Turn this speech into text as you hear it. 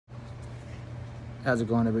How's it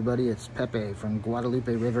going, everybody? It's Pepe from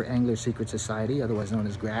Guadalupe River Angler Secret Society, otherwise known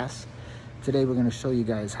as GRASS. Today we're going to show you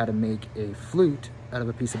guys how to make a flute out of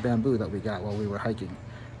a piece of bamboo that we got while we were hiking.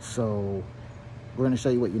 So we're going to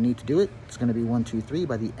show you what you need to do it. It's going to be 1, 2, 3.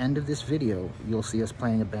 By the end of this video, you'll see us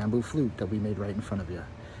playing a bamboo flute that we made right in front of you.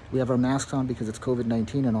 We have our masks on because it's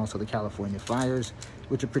COVID-19 and also the California fires,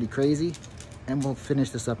 which are pretty crazy. And we'll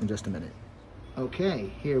finish this up in just a minute.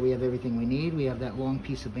 Okay, here we have everything we need. We have that long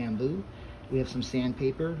piece of bamboo. We have some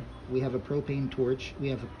sandpaper. We have a propane torch. We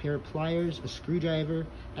have a pair of pliers, a screwdriver,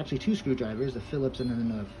 actually 2 screwdrivers, a Phillips and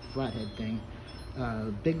then a flathead thing,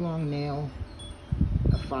 a big long nail,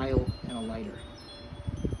 a file, and a lighter.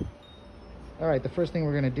 All right, the first thing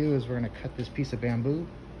we're gonna do is we're gonna cut this piece of bamboo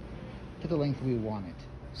to the length we want it.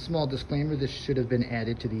 Small disclaimer, this should have been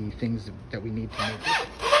added to the things that we need to make it.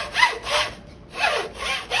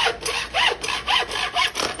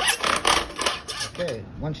 Okay,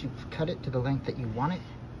 once you've cut it to the length that you want it,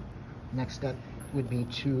 next step would be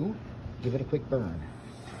to give it a quick burn.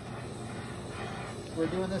 We're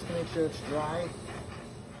doing this to make sure it's dry.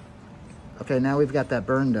 Okay, now we've got that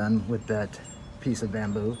burn done with that piece of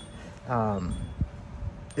bamboo.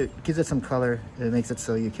 It gives it some color, it makes it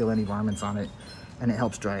so you kill any varmints on it, and it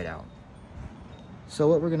helps dry it out. So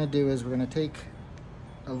what we're gonna do is we're gonna take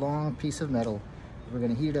a long piece of metal, we're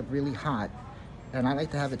gonna heat it up really hot, and I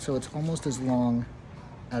like to have it so it's almost as long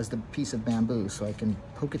as the piece of bamboo, so I can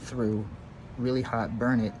poke it through really hot,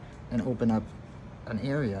 burn it, and open up an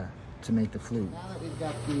area to make the flute. Now that we've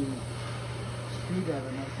got the screwdriver,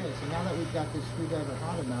 okay, so now that we've got this screwdriver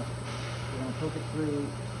hot enough, we're gonna poke it through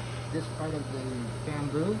this part of the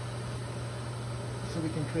bamboo so we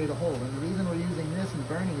can create a hole. And the reason we're using this and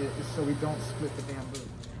burning it is so we don't split the bamboo.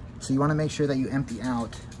 So you wanna make sure that you empty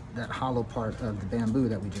out that hollow part of the bamboo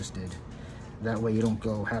that we just did. That way you don't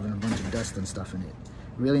go having a bunch of dust and stuff in it.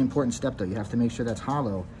 Really important step though, you have to make sure that's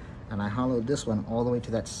hollow. And I hollowed this one all the way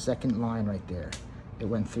to that second line right there. It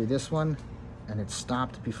went through this one and it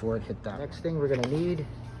stopped before it hit that. Next thing we're gonna need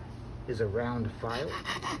is a round file.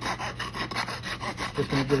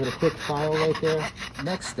 Just gonna give it a quick file right there.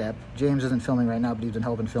 Next step, James isn't filming right now, but he's been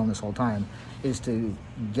helping film this whole time, is to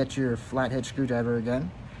get your flathead screwdriver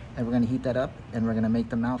again, and we're gonna heat that up and we're gonna make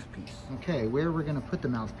the mouthpiece. Okay, where we're gonna put the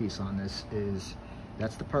mouthpiece on this is,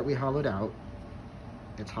 that's the part we hollowed out.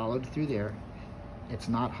 It's hollowed through there. It's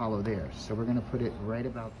not hollow there. So we're gonna put it right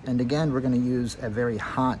about there. And again, we're gonna use a very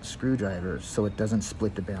hot screwdriver so it doesn't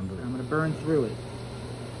split the bamboo. I'm gonna burn through it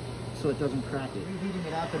so it doesn't crack it. We're heating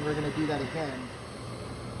it up and we're gonna do that again.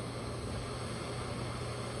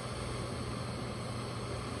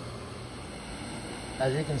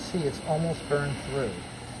 As you can see, it's almost burned through.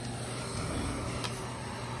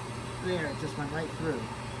 There, it just went right through.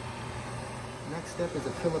 Next step is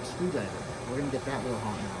a Phillips screwdriver. We're gonna get that little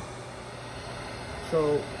hot now.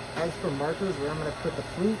 So, as for markers, where I'm gonna put the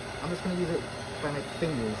flute, I'm just gonna use it by my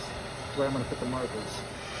fingers, where I'm gonna put the markers.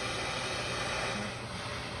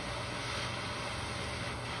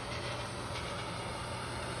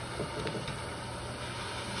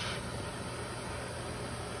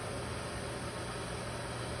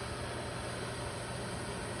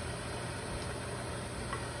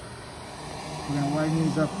 We're going to widen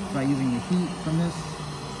these up by using the heat from this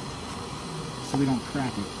so we don't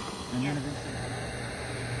crack it. And then eventually...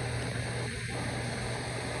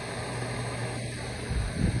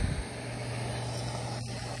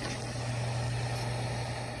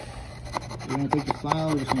 We're going to take the file,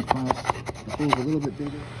 we're just going to file the holes a little bit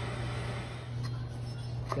bigger.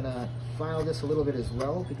 Going to file this a little bit as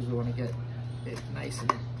well because we want to get it nice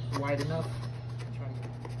and wide enough.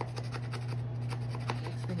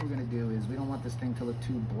 We're going to do is we don't want this thing to look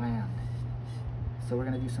too bland, so we're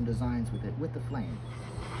going to do some designs with it with the flame.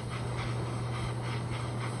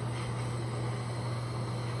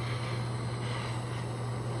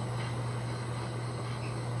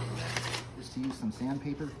 Just to use some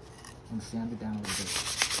sandpaper and sand it down a little bit.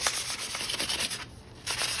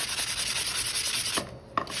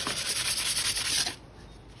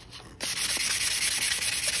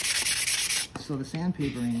 So the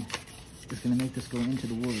sandpapering is going to make this go into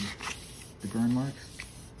the wood, the burn marks,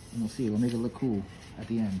 and we'll see, it'll make it look cool at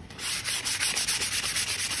the end.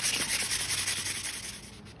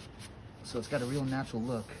 So it's got a real natural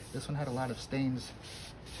look. This one had a lot of stains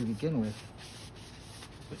to begin with,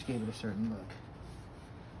 which gave it a certain look.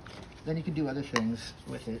 Then you can do other things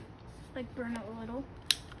with it. Like burn it a little?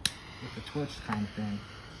 With the torch kind of thing.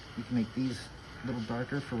 You can make these a little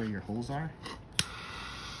darker for where your holes are.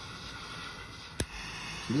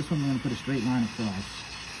 So this one we're going to put a straight line across.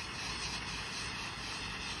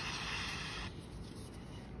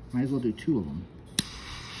 Might as well do 2 of them.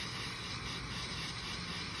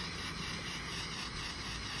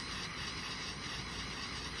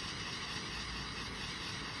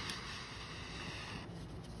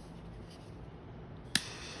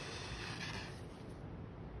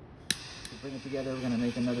 To bring it together, we're gonna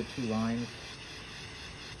make another 2 lines.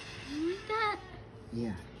 Like that?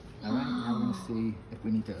 Yeah. All right, now we're gonna see if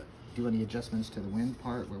we need to do any adjustments to the wind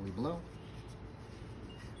part where we blow.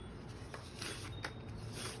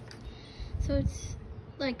 So it's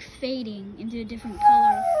like fading into a different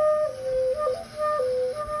color.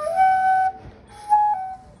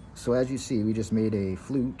 So as you see, we just made a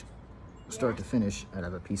flute, start to finish, out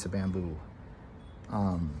of a piece of bamboo.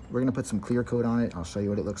 We're gonna put some clear coat on it. I'll show you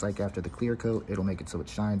what it looks like after the clear coat. It'll make it so it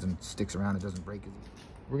shines and sticks around and doesn't break.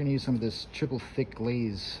 We're gonna use some of this triple thick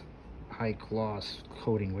glaze, high gloss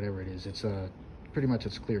coating, whatever it is. It's pretty much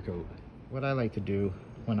it's clear coat. What I like to do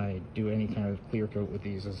when I do any kind of clear coat with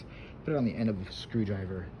these is put it on the end of a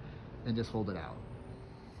screwdriver and just hold it out.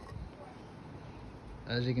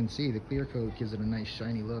 As you can see, the clear coat gives it a nice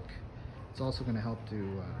shiny look. It's also going to help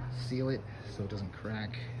to seal it so it doesn't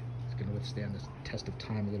crack. It's going to withstand the test of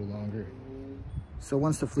time a little longer. So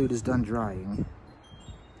once the flute is done drying,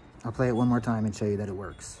 I'll play it one more time and show you that it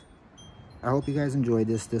works. I hope you guys enjoyed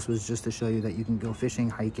this. This was just to show you that you can go fishing,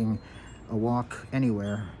 hiking, a walk,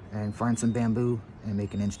 anywhere, and find some bamboo and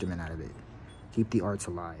make an instrument out of it. Keep the arts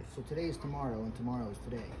alive. So today is tomorrow and tomorrow is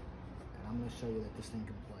today. And I'm going to show you that this thing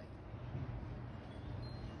can